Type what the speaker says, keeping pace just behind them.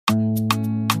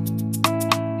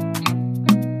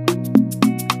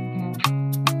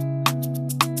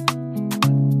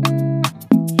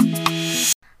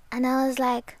and I was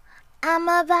like, I'm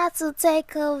about to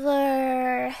take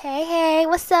over. Hey,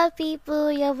 what's up,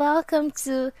 people? You're welcome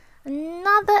to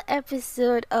another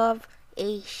episode of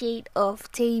A Shade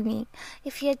of Taming.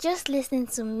 If you're just listening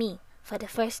to me for the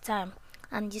first time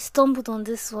and you stumbled on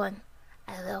this one,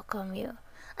 I welcome you.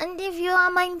 And if you are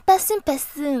my person,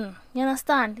 you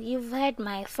understand? You've heard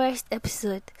my first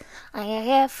episode and you're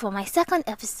here for my second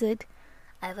episode,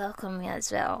 I welcome you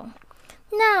as well.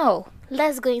 Now,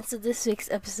 let's go into this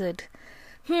week's episode.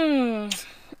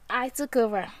 I took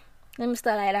over. Let me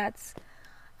start like that.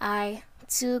 I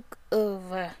took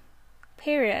over.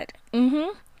 Period.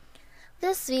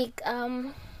 This week,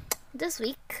 I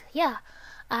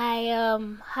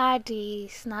had the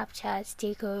Snapchat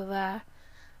takeover,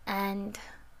 and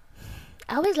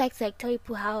I always like to tell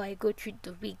people how I go through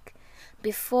the week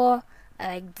before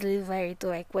I deliver it,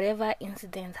 or whatever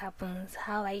incident happens,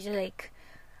 how I just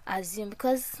assume,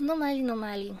 because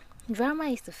normally drama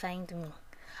is to find me.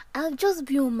 I'll just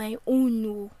be on my own.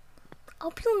 No,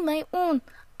 I'll be on my own,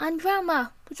 and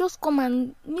drama will just come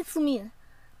and meet me.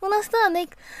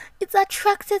 Understand? It's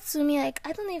attracted to me. I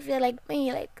don't know if you're like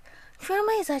me.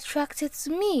 Drama is attracted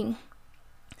to me.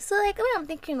 So when I'm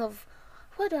thinking of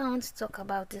what do I want to talk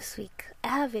about this week, I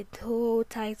have a whole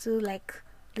title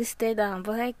listed down,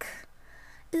 but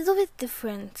it's always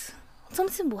different.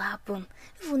 Something will happen.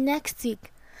 Even next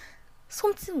week,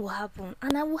 something will happen,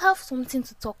 and I will have something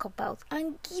to talk about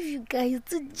and give you guys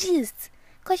the gist.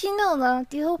 Because now,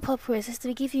 the whole purpose is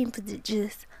to give you into the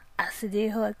gist as they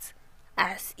hot,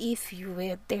 as if you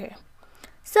were there.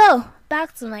 So,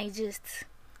 back to my gist.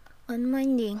 On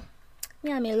Monday,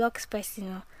 I'm a locks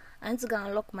person. I went to go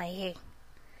and lock my hair.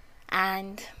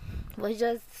 And was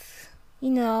just,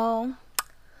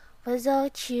 was all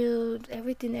chilled,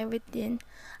 everything.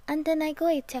 And then I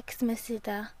got a text message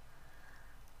that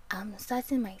I'm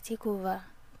starting my takeover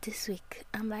this week.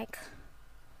 I'm like,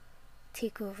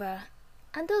 takeover.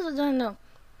 And those who don't know,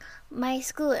 my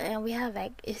school, we have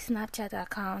a Snapchat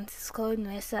account. It's called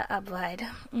Nuesa Abad.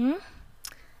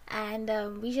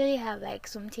 And we usually have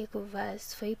some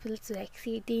takeovers for people to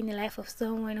see a day in the life of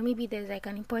someone, or maybe there's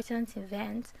an important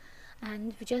event,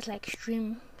 and we just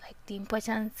stream the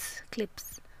important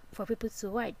clips for people to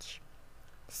watch.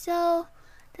 So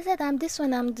they said this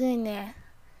one I'm doing there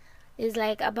is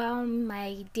about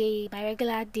my day, my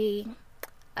regular day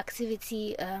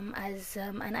activity as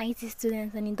an IT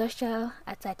student, an industrial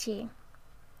attaché.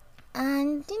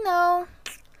 And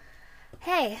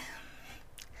hey,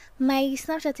 my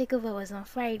Snapchat takeover was on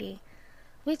Friday,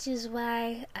 which is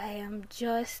why I am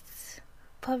just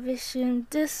publishing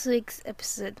this week's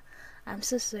episode. I'm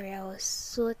so sorry, I was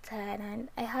so tired and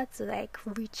I had to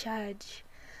recharge.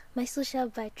 My social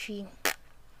battery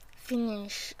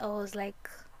finish. I was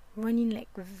running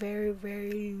very,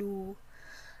 very low.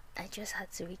 I just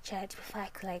had to recharge before I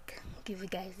could give you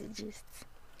guys the gist.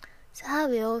 So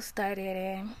how it all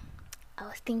started, I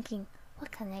was thinking,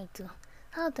 what can I do?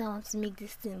 How do I want to make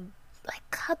this thing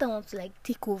how do I want to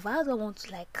take over? How do I want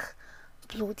to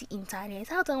blow the internet?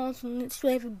 How do I want to show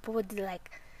everybody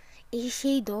a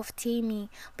shade of Tammy?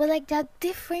 But there are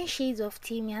different shades of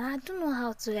Tammy, and I don't know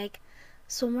how to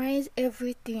summarize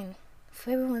everything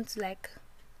for everyone to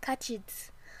catch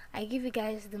it. I give you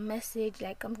guys the message,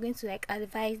 I'm going to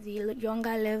advise the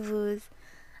younger levels,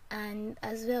 and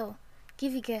as well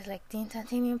give you guys the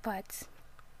entertaining part.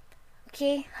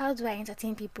 Okay, how do I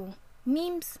entertain people?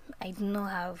 Memes I do not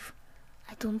have.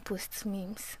 I don't post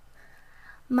memes.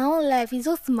 My own life is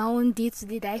just my own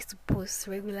day-to-day that I used to post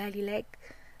regularly.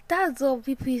 That's all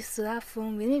people used to have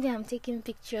fun with. Maybe I'm taking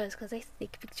pictures, because I used to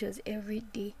take pictures every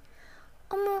day.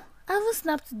 I haven't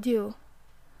snapped today.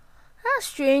 That's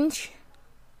strange.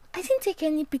 I didn't take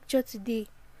any picture today.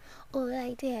 Oh,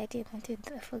 I did.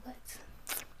 I forgot.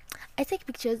 I take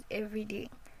pictures every day.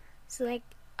 So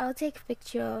I'll take a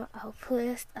picture, I'll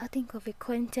post, I'll think of a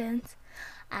content,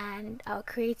 and I'll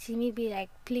create it, maybe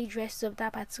play dress up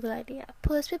that particular day. I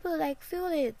post, people feel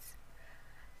it.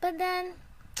 But then,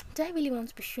 do I really want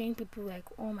to be showing people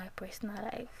all my personal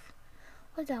life?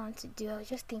 What do I want to do? I was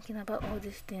just thinking about all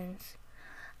these things.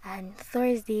 And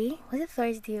Thursday, was it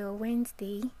Thursday or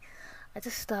Wednesday? I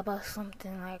just thought about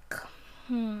something I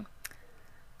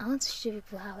want to show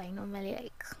people how I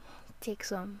normally take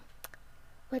some,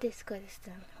 what is called this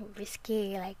thing,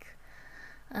 risky, I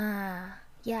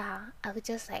would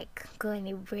just go on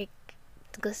a break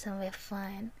to go somewhere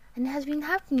fun. And it has been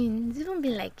happening. It's even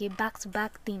been a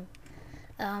back-to-back thing.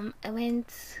 I went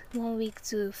 1 week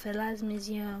to Fela's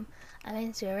museum. I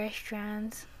went to a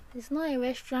restaurant. It's not a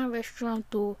restaurant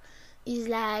though. It's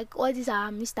what is our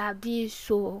Mr. Beast,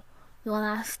 so You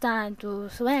understand? Oh?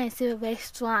 So when I say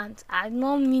restaurant, I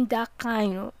don't mean that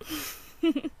kind of.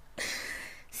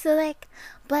 So like,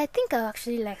 but I think I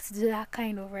actually like to do that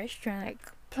kind of restaurant,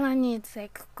 like plan it,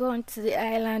 like go onto the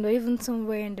island or even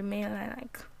somewhere in the mainland,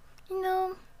 like you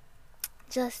know,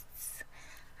 just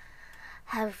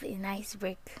have a nice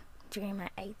break during my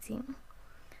 18.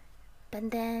 But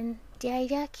then the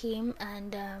idea came,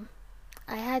 and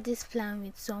I had this plan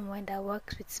with someone that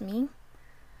works with me,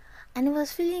 and it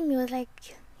was feeling me. Was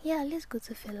like, yeah, let's go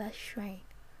to Fela Shrine.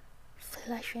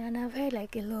 Fela Shrine, and I've heard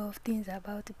like a lot of things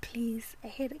about the place. I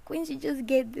heard like when you just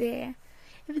get there,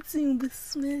 everything will be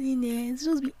smelling it. It's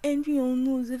just be entering your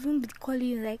nose. Everyone be calling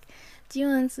you like, do you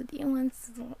want to? Do you want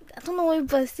to? I don't know what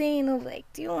people are saying. Of like,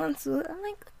 do you want to? I'm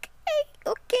like,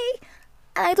 okay.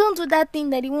 And I don't do that thing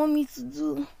that they want me to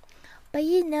do. But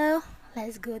you know,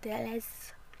 let's go there.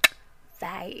 Let's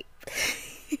vibe.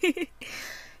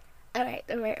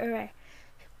 Alright.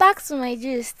 Back to my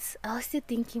gist. I was still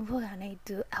thinking, what can I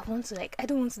do? I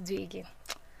don't want to do it again.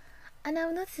 And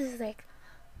I've noticed like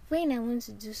when I want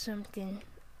to do something,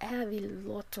 I have a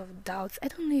lot of doubts. I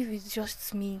don't know if it's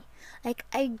just me. Like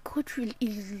I go through a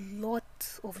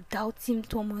lot of doubting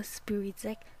Thomas spirits.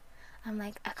 Like I'm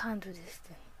like, I can't do this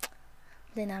thing.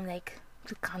 Then I'm like,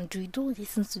 you can't do it. Don't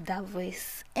listen to that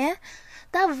voice.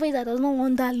 That voice that does not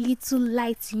want that little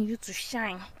light in you to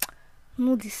shine.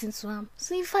 No listen to him.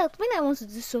 So in fact, when I want to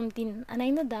do something and I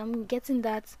know that I'm getting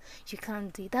that you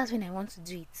can't do it, that's when I want to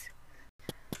do it.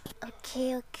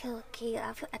 Okay.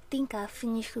 I think I've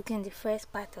finished cooking the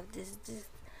first part of this.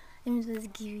 Let me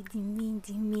just give you the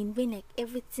main, when like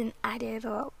everything added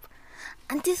up.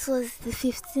 And this was the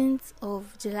 15th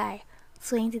of July,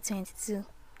 2022.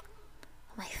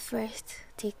 My first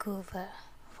takeover.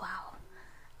 Wow.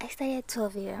 I started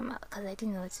 12 a.m. because I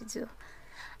didn't know what to do.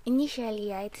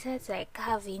 Initially, I decided to like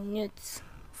have a note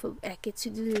for like a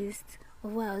to-do list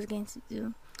of what I was going to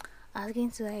do. I was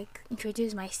going to like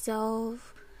introduce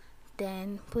myself,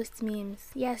 then post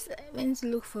memes. Yes, I went to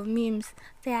look for memes.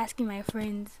 Started asking my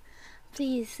friends,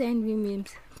 please send me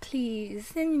memes. Please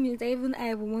send me memes that even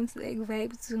I would want to like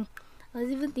vibe to. I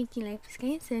was even thinking like, please, can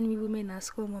you send me women as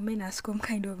scum or men as scum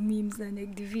kind of memes and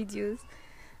like the videos?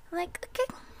 I'm like,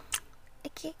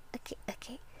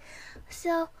 okay.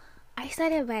 So I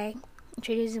started by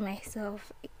introducing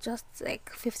myself, just like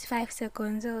 55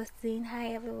 seconds. I was saying, hi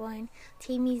everyone,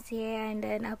 Tammy's here, and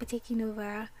then I'll be taking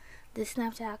over the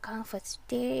Snapchat account for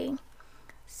today.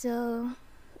 So,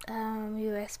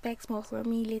 you expect more from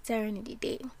me later in the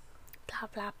day. Blah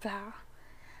blah blah.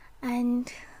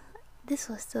 And this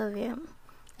was 12 a.m.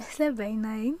 I slept by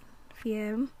 9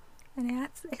 p.m. and I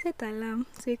set alarm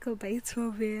to wake up by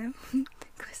 12 a.m.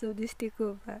 because of this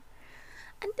takeover.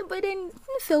 But then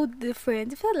it felt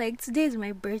different. It felt like today is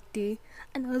my birthday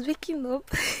and I was waking up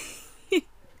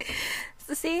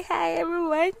to say hi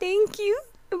everyone, thank you.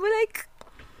 But like,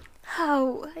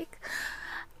 how? Like,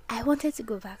 I wanted to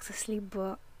go back to sleep,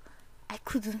 but I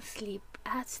couldn't sleep.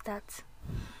 I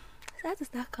had to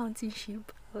start counting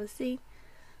sheep. I was saying,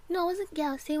 no, I wasn't. Yeah,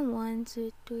 I was saying 1,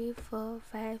 2, 3, 4,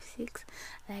 5, 6.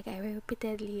 Like I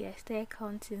repeatedly, I started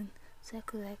counting so I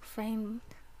could like find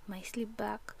my sleep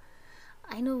back.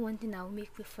 I know one thing that will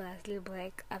make me fall asleep, but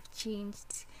like I've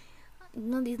changed.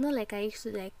 No, it's not like I used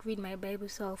to like read my Bible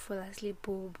so I'll fall asleep,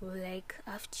 but like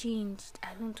I've changed.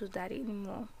 I don't do that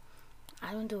anymore.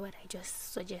 I don't do what I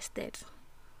just suggested.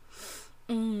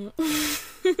 But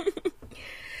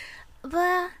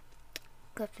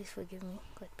God please forgive me.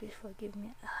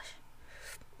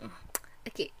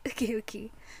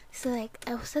 Okay. So like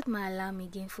I will set my alarm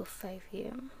again for 5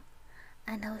 a.m.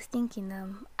 and I was thinking,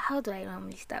 how do I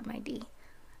normally start my day?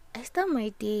 I start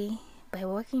my day by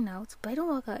working out, but I don't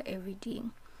work out every day.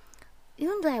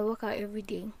 Even though I work out every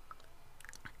day,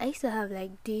 I used to have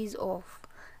like days off,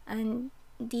 and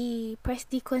the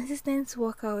consistent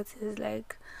workout is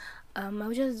like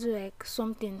I'll just do like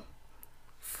something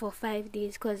for 5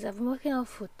 days because I've been working out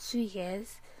for 2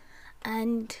 years,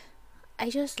 and I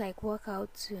just like work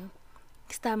out to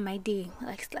start my day,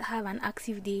 like have an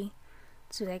active day,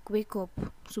 to like wake up,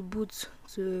 to boot,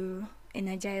 to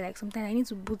energize. Like sometimes I need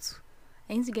to boot,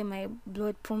 I need to get my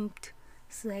blood pumped,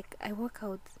 so like I work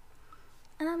out,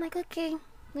 and I'm like, okay,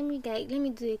 let me do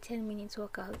a 10-minute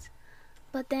workout.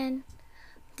 But then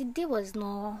the day was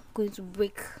not going to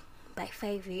break by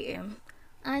 5 a.m.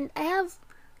 and I have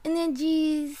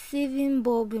energy saving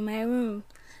bulb in my room.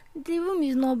 The room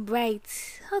is not bright.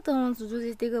 How do I want to do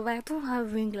this takeover? I don't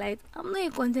have ring light. I'm not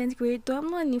a content creator. I'm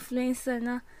not an influencer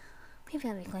now. Maybe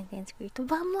I'm a content creator,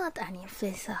 but I'm not an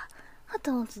influencer. How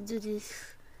do I want to do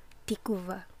this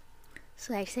takeover?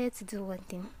 So I decided to do one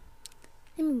thing.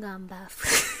 Let me go and bath.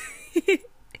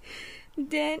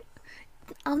 Then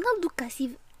I'll not look as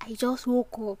if I just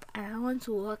woke up and I want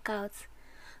to work out.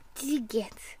 Did you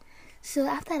get? So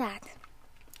after that,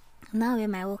 now wear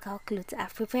my workout clothes.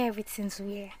 I've prepared everything to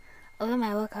wear. I wear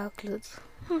my workout clothes.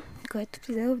 God,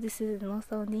 please, I hope this is not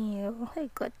sounding here. Oh my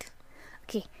God.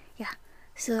 Okay, yeah.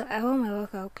 So I wore my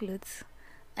workout clothes,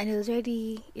 and it was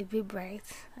already a bit bright,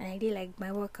 and I did like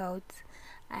my workout,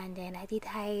 and then I did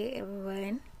hi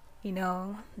everyone,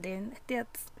 Then I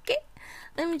thought, okay,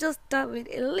 let me just start with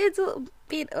a little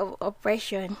bit of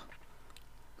oppression,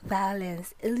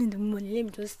 violence, early in the morning. Let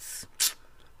me just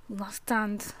not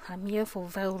stand. I'm here for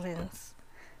violence.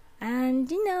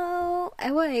 And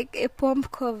I wore like a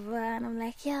pump cover, and I'm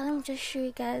like, yeah, let me just show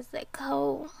you guys like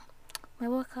how my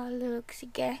workout looks,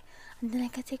 and then I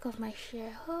can take off my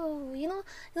shirt. Oh,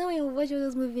 when you watch all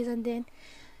those movies and then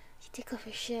he take off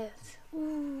his shirt,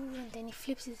 ooh, and then he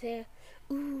flips his hair,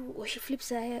 ooh, or she flips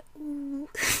her hair, ooh.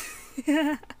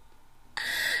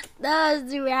 That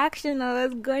was the reaction I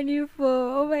was going for.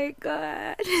 Oh my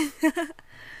God.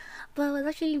 But I was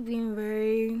actually being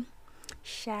very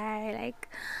shy, like,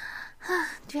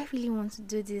 do I really want to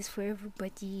do this for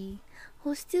everybody? I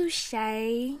was still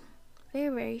shy, very,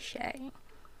 very shy.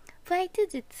 But I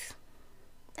did it.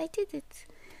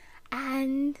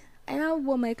 And I now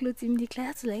wore my clothes immediately. I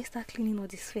had to like start cleaning all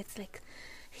the sweats. Like,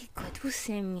 hey God, who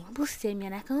sent me?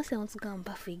 And I cannot say I want to go and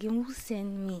bath again. Who sent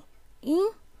me?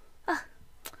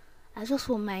 I just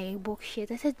wore my work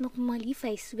shirt. I said, normally if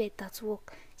I sweat at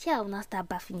work, I will not start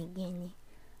bathing again.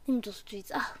 Let me just do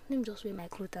it. Let me just wear my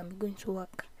clothes and be going to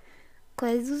work.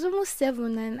 Because it was almost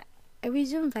 7 and I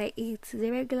resumed by 8.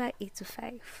 The regular 8 to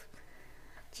 5.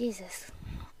 Jesus.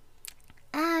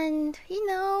 And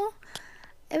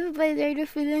everybody's already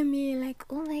feeling me like,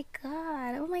 oh my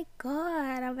God. I'm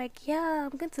like, yeah,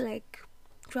 I'm going to like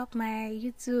drop my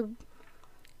YouTube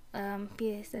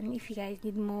PS, and if you guys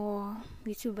need more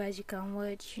YouTubers you can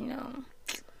watch,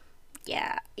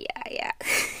 yeah.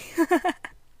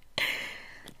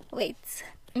 Wait,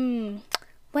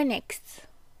 what next?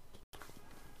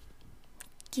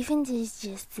 Given this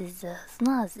gist is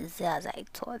not as easy as I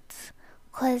thought,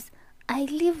 cause I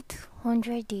lived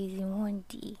 100 days in one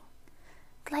day.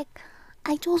 Like,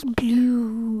 I just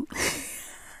blew.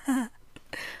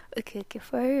 Okay,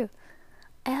 for real.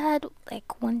 I had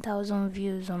like 1,000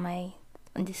 views on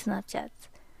the Snapchat.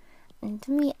 And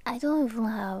to me, I don't even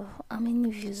have how many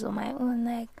views on my own.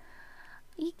 Like,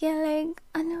 you get like,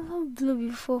 I never blew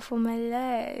before for my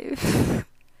life.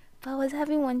 But I was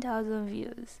having 1,000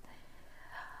 views.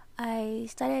 I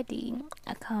started the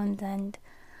account and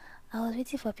I was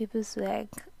waiting for people to like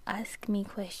ask me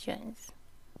questions,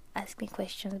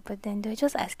 but then they were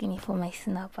just asking me for my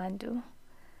snap handle.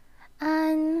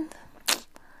 And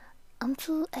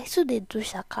I still did do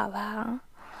shakara.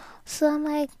 So I'm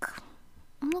like,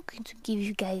 I'm not going to give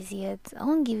you guys yet. I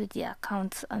won't give you the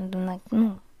account. And I'm like,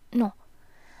 no.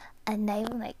 And I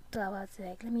even like thought about it,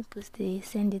 like, let me post the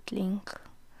send it link.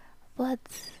 But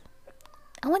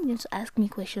I want them to ask me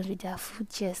questions with their full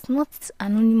chest, not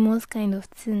anonymous kind of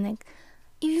thing. Like,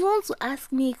 if you want to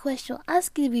ask me a question,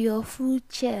 ask it with your full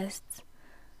chest.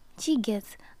 She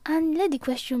gets, and let the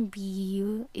question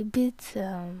be a bit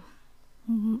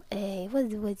what's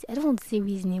the word? I don't want to say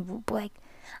reasonable, but like,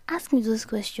 ask me those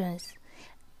questions.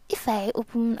 If I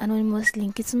open anonymous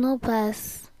link, it's not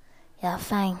pass. Yeah,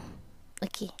 fine.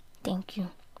 Okay, thank you.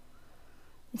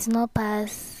 It's not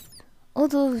pass. All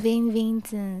those vain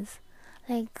things.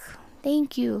 Like,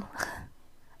 thank you.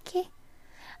 Okay.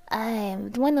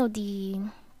 One of the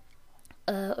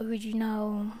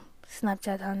original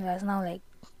Snapchat handlers now like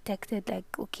texted like,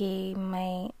 okay,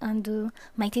 my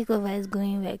takeover is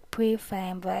going like pretty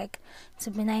fine, but like it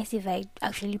would be nice if I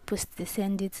actually post the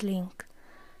send it link.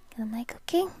 And I'm like,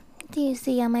 okay, do you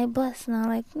say you're my boss now?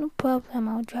 Like, no problem,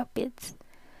 I'll drop it.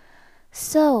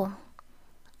 So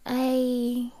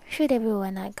I showed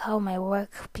everyone like how my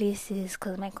workplace is,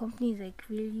 because my company is like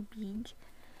really big.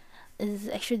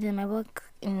 I showed them I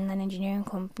work in an engineering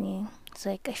company, so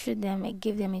like I showed them, I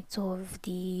gave them a tour of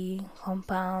the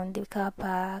compound, the car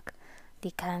park,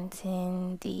 the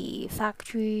canteen, the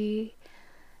factory,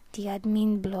 the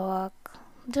admin block,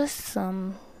 just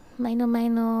some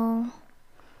minor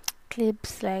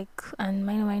clips, like, and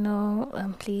minor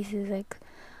places. Like,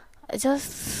 I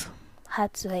just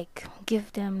had to like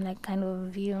give them like kind of a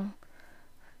view.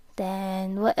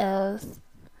 Then what else?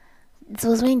 It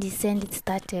was when the send it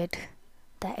started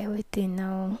that everything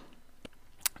now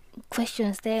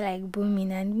questions there like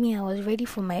booming, and me, I was ready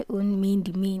for my own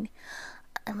main.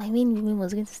 And my main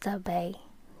was going to start by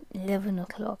 11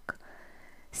 o'clock.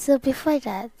 So before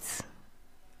that,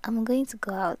 I'm going to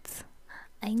go out.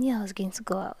 I knew I was going to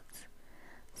go out.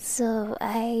 So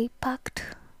I packed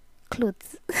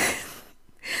clothes.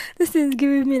 This is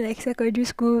giving me like secondary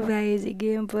school vibes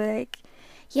again, but like,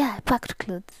 yeah, I packed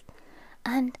clothes.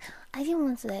 And I didn't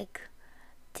want to like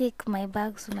take my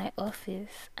bag to my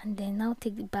office and then now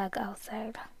take the bag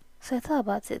outside. So I thought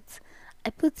about it. I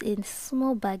put a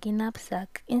small bag, a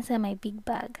knapsack, inside my big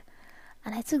bag.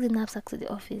 And I took the knapsack to the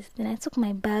office. Then I took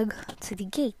my bag to the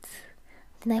gate.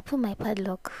 Then I put my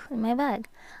padlock in my bag.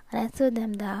 And I told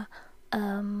them that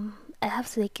I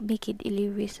have to like make a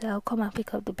delivery, so I'll come and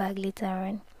pick up the bag later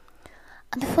on.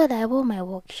 And before that, I wore my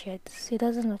work shirt, so it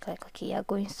doesn't look like, okay, you're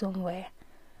going somewhere.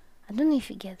 I don't know if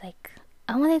you get like,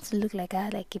 I wanted to look like I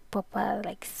had like a proper,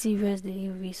 like serious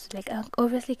delivery. So like, I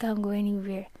obviously can't go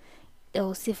anywhere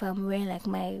else if I'm wearing like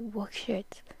my work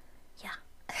shirt. Yeah.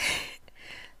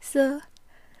 So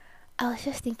I was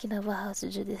just thinking about how to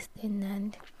do this thing,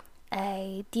 and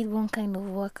I did one kind of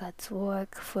work at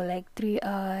work for like 3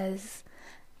 hours.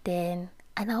 Then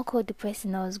I now called the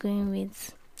person I was going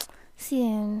with. See,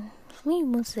 when you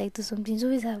want to like do something, you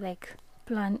always have like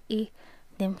plan A,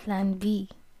 then plan B.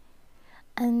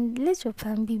 And let your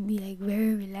plan B be like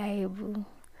very reliable.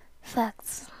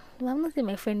 Facts. Well, I'm not saying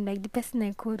my friend, like the person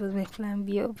I called was my plan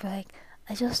B, but like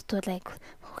I just thought like,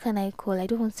 who can I call? I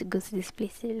don't want to go to this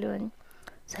place alone.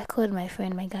 So I called my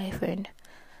friend, my guy friend,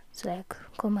 to like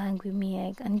come hang with me,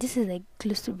 like, and this is like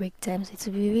close to break time, so it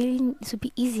would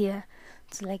be easier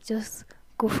to like just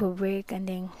go for a break and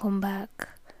then come back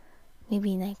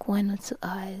maybe in like 1 or 2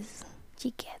 hours.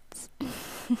 You get.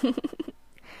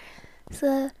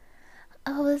 So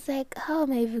I was like, how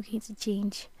am I even going to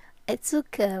change? I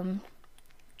took a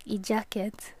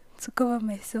jacket to cover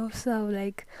myself, so I would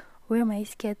like wear my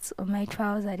skirts on my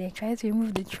trouser, then try to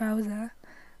remove the trouser,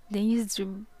 then use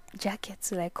the jacket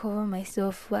to like cover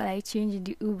myself while I change in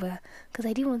the Uber, because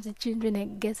I didn't want to change when I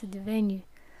get to the venue.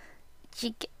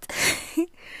 You get.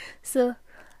 So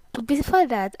before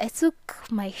that, I took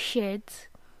my shirt,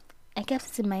 I kept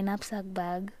it in my knapsack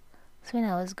bag. So when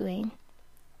I was going,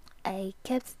 I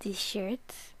kept the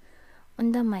shirt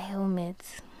under my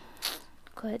helmet.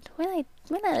 God, when I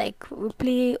like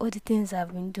replay all the things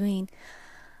I've been doing,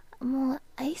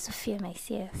 I used to fear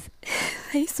myself.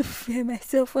 I used to fear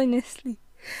myself, honestly.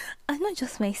 And not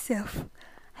just myself.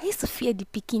 I used to fear the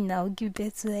picking now give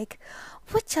birth to. Like,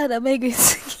 what child am I going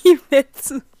to give birth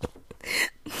to?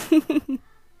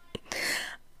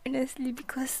 Honestly,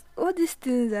 because all these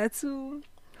things are too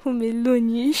Home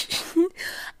Alone-ish.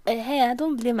 Hey, I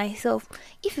don't blame myself.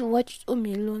 If you watched Home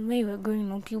Alone when you were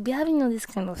growing up, you'll be having all this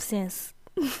kind of sense.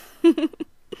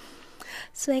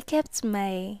 So I kept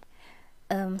my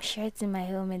shirt in my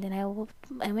helmet, and I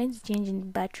went to change in the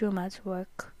bathroom at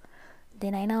work.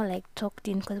 Then I now like tucked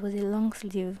in because it was a long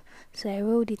sleeve, so I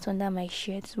rolled it under my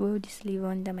shirt, rolled the sleeve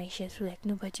under my shirt so like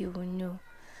nobody will know.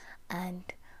 And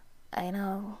I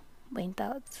now went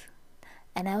out,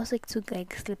 and I also took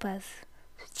like slippers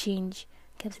to change,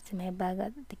 kept it in my bag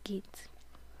at the gate.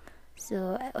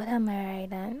 So I ordered my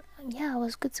ride, and yeah, I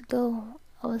was good to go.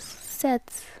 I was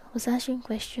set, I was answering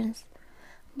questions.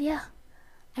 Yeah,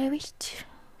 I reached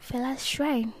Fela's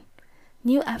shrine,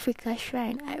 New Africa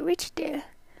shrine. I reached there.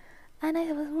 And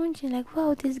I was wondering, like,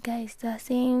 wow, these guys, they're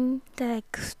saying, they're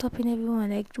like stopping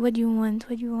everyone, like, what do you want?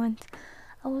 What do you want?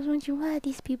 I was wondering, why are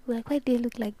these people, like, why do they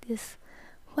look like this?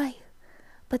 Why?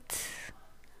 But,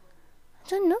 I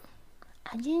don't know.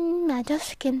 I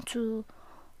just came to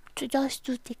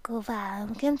take over. I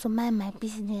came to mind my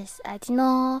business. I did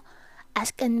not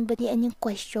ask anybody any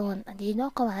question. And they did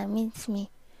not come and meet me.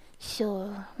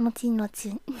 So, nothing.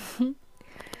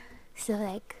 So,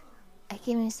 like, I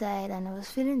came inside and I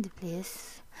was feeling the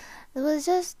place. It was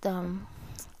just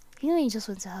you just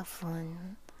want to have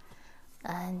fun,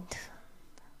 and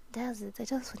that's it. I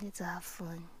just wanted to have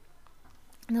fun,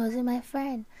 and I was with my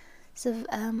friend. So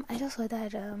I just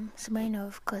ordered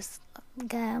Smirnoff because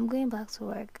guy, I'm going back to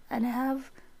work and I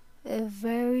have a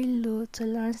very low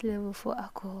tolerance level for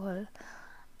alcohol.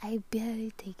 I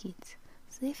barely take it.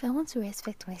 So if I want to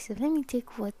respect myself, let me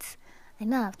take what I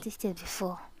know I've tasted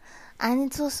before.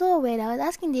 And it was so weird. I was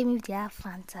asking them if they have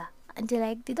Fanta, and they're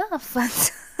like, they don't have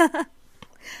Fanta.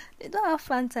 They don't have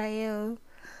Fanta here.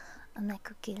 I'm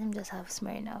like, okay, let me just have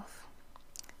Smirnoff.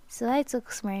 So I took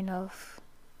Smirnoff,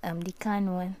 the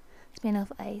can one,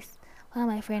 Smirnoff ice. While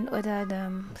my friend ordered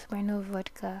Smirnoff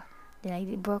vodka, they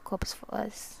brought cups for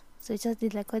us. So it just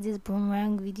did like all these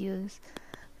boomerang videos.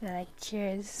 They're like,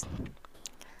 cheers.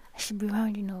 I should be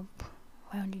rounding up.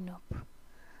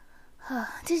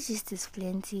 This is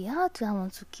plenty. How do I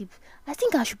want to keep? I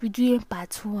think I should be doing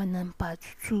part 1 and part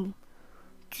 2.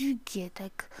 Do you get,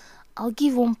 like, I'll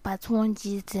give one part 1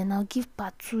 G's, then I'll give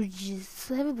part 2 G's.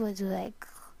 So everybody like,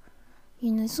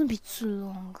 It won't be too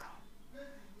long.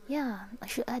 Yeah, I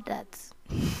should add that.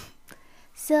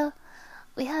 So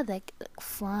we had like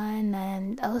fun,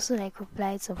 and I also like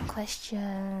replied some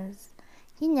questions.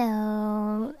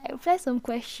 I replied some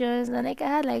questions, and like I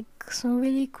had like some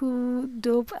really cool,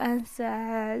 dope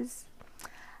answers.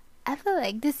 I feel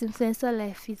like this influencer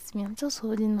life fits me. I'm just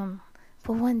holding on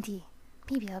for one day.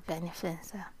 Maybe I'll be an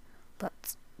influencer,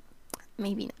 but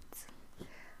maybe not.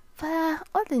 But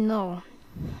all in all,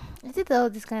 I did all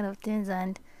these kind of things,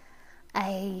 and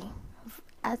I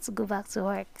had to go back to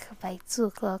work by 2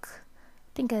 o'clock.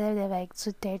 I think I left there by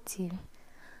 2:30.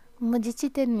 But they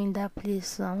cheated me in that place,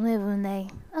 so I'm not even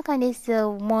like, how can they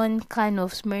sell one kind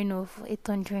of Smirnoff for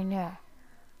 800 naira?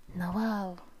 Now,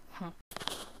 wow.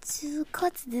 To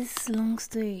cut this long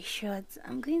story short,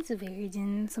 I'm going to be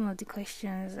reading some of the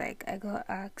questions like I got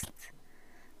asked.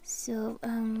 So,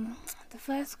 the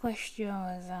first question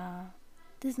was,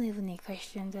 this is not even a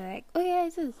question. They're like, oh yeah,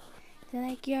 it is. They're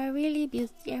like, you're really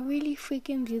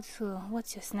freaking beautiful.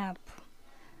 What's your snap?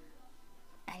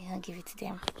 I'll give it to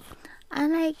them.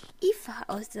 And like, if I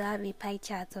was to have a pie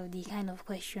chart of the kind of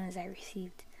questions I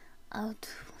received, I would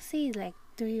say it's like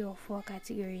 3 or 4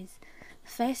 categories.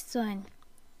 First one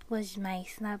was my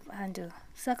snap handle.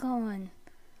 Second one,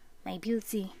 my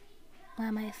beauty. Why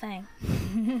am I fine?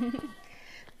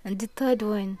 And the third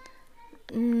one,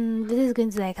 this is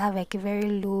going to like have like a very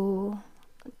low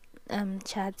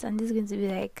chat, and this is going to be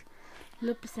like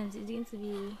low percentage. It's going to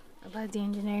be about the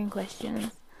engineering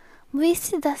questions. But you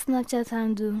see that Snapchat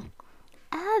handle,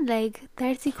 I had like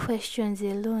 30 questions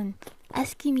alone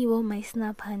asking me what my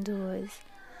snap handle was.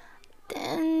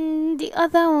 Then the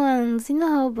other ones, you know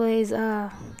how boys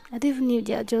are. I don't even know if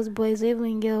they are just boys or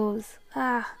even girls.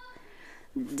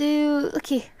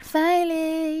 Okay, fine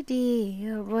lady,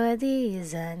 your body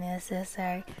is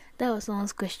unnecessary. That was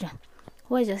someone's question.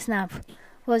 What's your snap?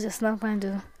 What's your snap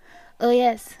handle? Oh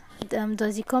yes.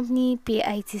 Does the company pay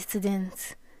IT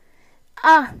students?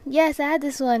 Yes, I had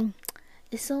this one.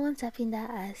 Is someone tapping that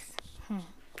ass?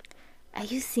 Are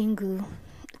you single?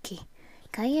 Okay.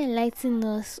 Can you enlighten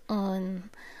us on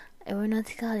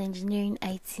aeronautical engineering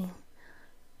IT?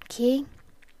 Okay.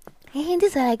 Hey,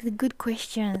 these are like the good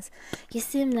questions. You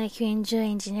seem like you enjoy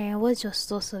engineering. What's your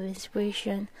source of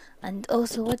inspiration? And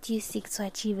also, what do you seek to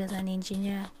achieve as an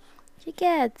engineer? You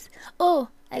get. Oh,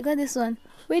 I got this one.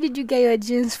 Where did you get your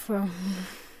jeans from?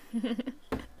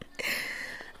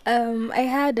 I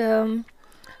had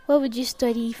what would you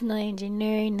study if not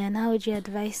engineering, and how would you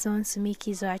advise someone to make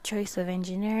his or her choice of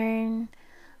engineering?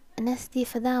 Honestly,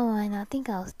 for that one, I think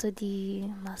I'll study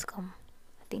mass comm.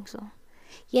 I think so.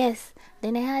 Yes.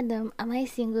 Then I had am I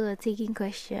single or taking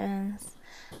questions?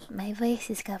 My voice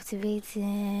is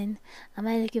captivating. Am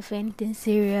I looking for anything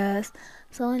serious?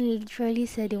 Someone literally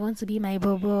said they want to be my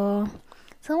bobo.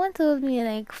 Someone told me,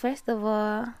 like, first of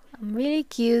all, I'm really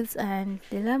cute and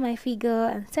they love my figure,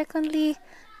 and secondly,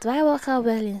 do I work out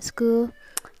well in school?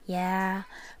 Yeah.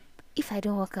 If I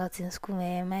don't work out in school,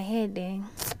 man, my head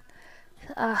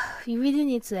you really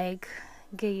need to like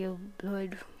get your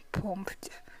blood pumped,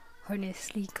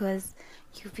 honestly, because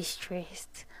you'll be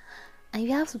stressed. And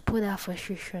you have to put that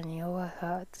frustration in your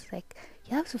workouts. Like,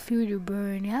 you have to feel the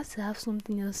burn. You have to have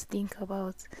something else to think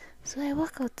about. So I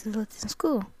work out a lot in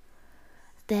school.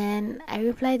 Then I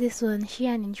replied this one.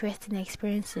 Share an interesting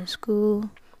experience in school.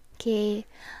 Okay.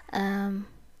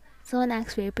 Someone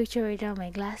asked for a picture without my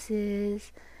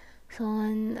glasses.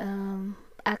 Someone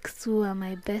asked who are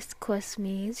my best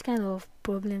classmates. Which kind of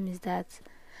problem is that?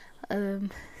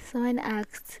 Someone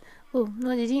asked. Oh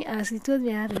no, they didn't ask. They told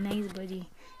me I have a nice body.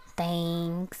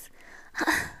 Thanks.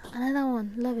 Another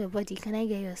one. Love your body. Can I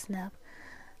get your snap?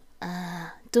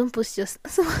 Don't post your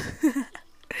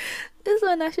This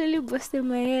one actually busted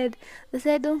my head. They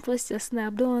said don't post your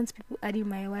snap. Don't want people adding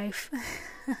my wife.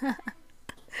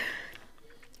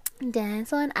 Then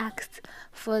someone asked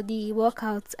for the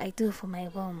workouts I do for my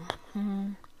bum.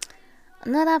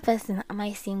 Another person, am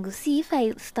I single? See, if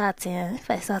I start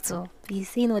to be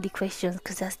saying all the questions,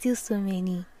 because there's still so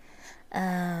many.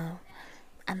 And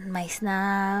my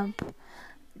snap.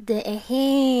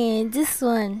 This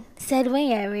one said,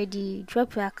 when you're ready,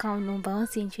 drop your account number. I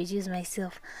want to introduce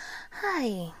myself.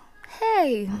 Hi,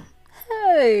 hey.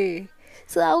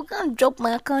 So I'll go and drop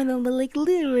my account number, like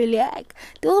literally. Like,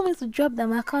 they want me to drop that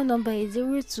my account number is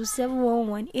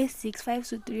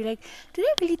 0271186523. Like, do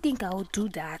they really think I will do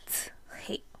that?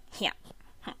 Hey, yeah.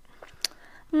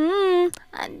 And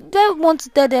do I want to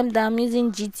tell them that I'm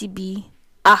using GTB?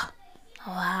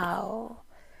 Wow.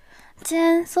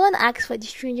 Then someone asked for the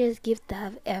strangest gift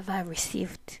I've ever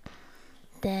received.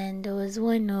 Then there was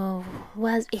one of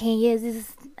yes, this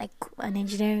is like an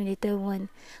engineering related one.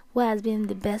 What has been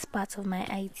the best part of my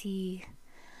IT?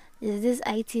 Is this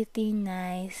IT thing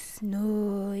nice?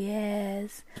 No,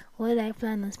 yes. What do I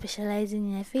plan on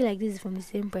specializing in? I feel like this is from the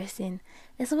same person.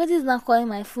 And somebody is not calling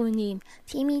my full name,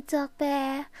 Timmy Talk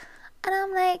Bear. And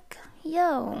I'm like,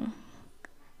 yo,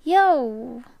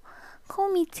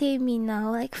 call me Tammy now.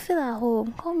 Like, feel at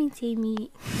home. Call me Tammy.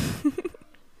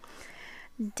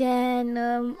 Then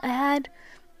I had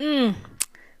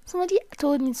somebody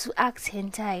told me to act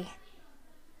hentai.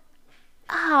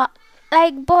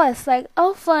 Like boss, like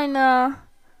I'll find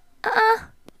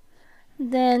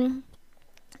Then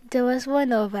there was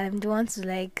one of the ones to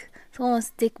like someone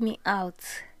wants to take me out.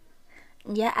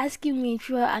 Yeah, asking me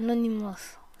through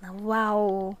anonymous. Now,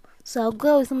 wow. So I'll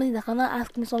go with somebody that cannot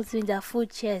ask me something with their full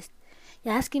chest.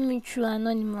 You're asking me through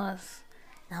anonymous.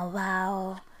 Now,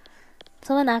 wow.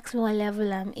 Someone asked me what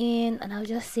level I'm in, and I'll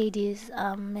just say this: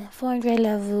 400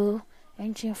 level,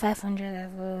 entering 500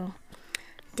 level.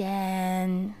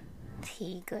 Then,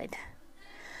 okay, good.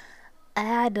 I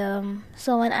had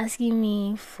someone asking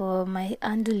me for my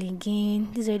handle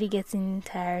again. This is already getting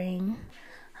tiring.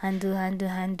 Handle.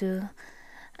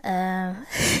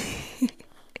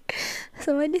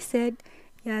 Somebody said,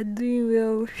 "You're doing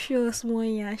well. Show us more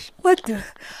yash." What?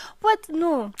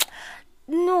 No.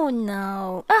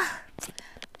 No.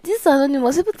 This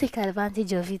anonymous people take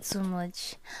advantage of it too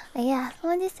much. Yeah,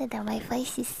 somebody said that my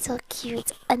voice is so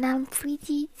cute and I'm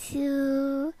pretty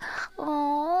too.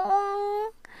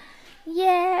 Oh,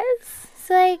 yes. It's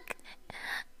like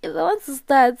if I want to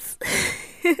start,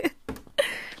 it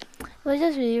was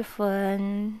just really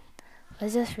fun.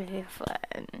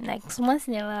 Like once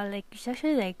in a while, like you should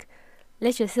actually like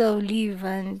let yourself live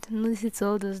and notice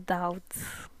all those doubts.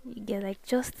 You get like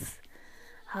just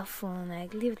have fun,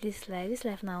 like live this life. This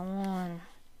life now one.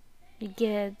 You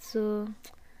get so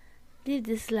live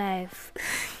this life.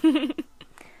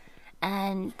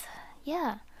 And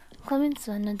yeah, coming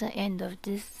to another end of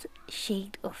this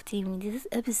shade of Tammy, this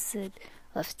episode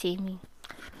of Tammy.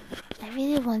 I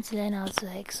really want to learn how to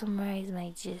like summarize my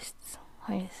gist,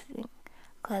 honestly.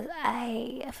 Cause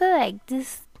I feel like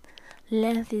this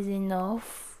length is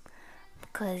enough.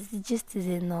 Because the gist is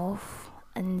enough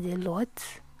and it's a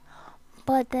lot.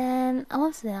 But then I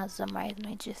want to learn how to summarize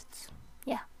my gist.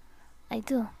 Yeah, I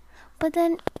do. But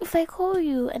then if I call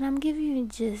you and I'm giving you a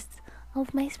gist, I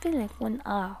might spend like 1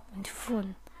 hour on the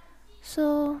phone.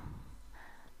 So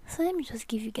let me just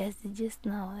give you guys the gist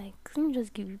now. Like, let me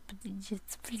just give you the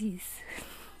gist, please.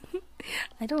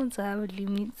 I don't want to have a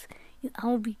limit.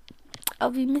 I'll be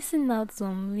missing out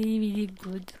some really, really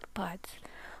good parts.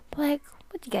 But like,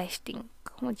 what do you guys think?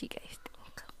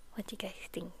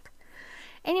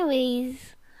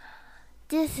 Anyways,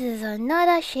 this is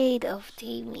another shade of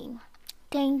Tammy.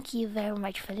 Thank you very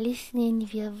much for listening.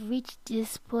 If you have reached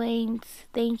this point,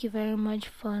 thank you very much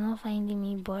for not finding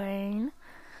me boring.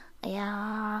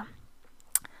 Yeah.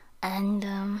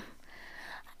 And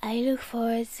I look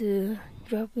forward to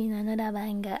dropping another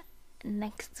banger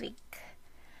next week.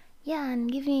 Yeah,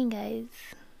 and giving you guys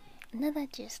another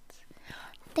gist.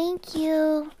 Thank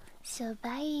you. So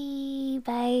bye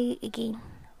again.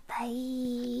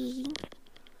 Bye.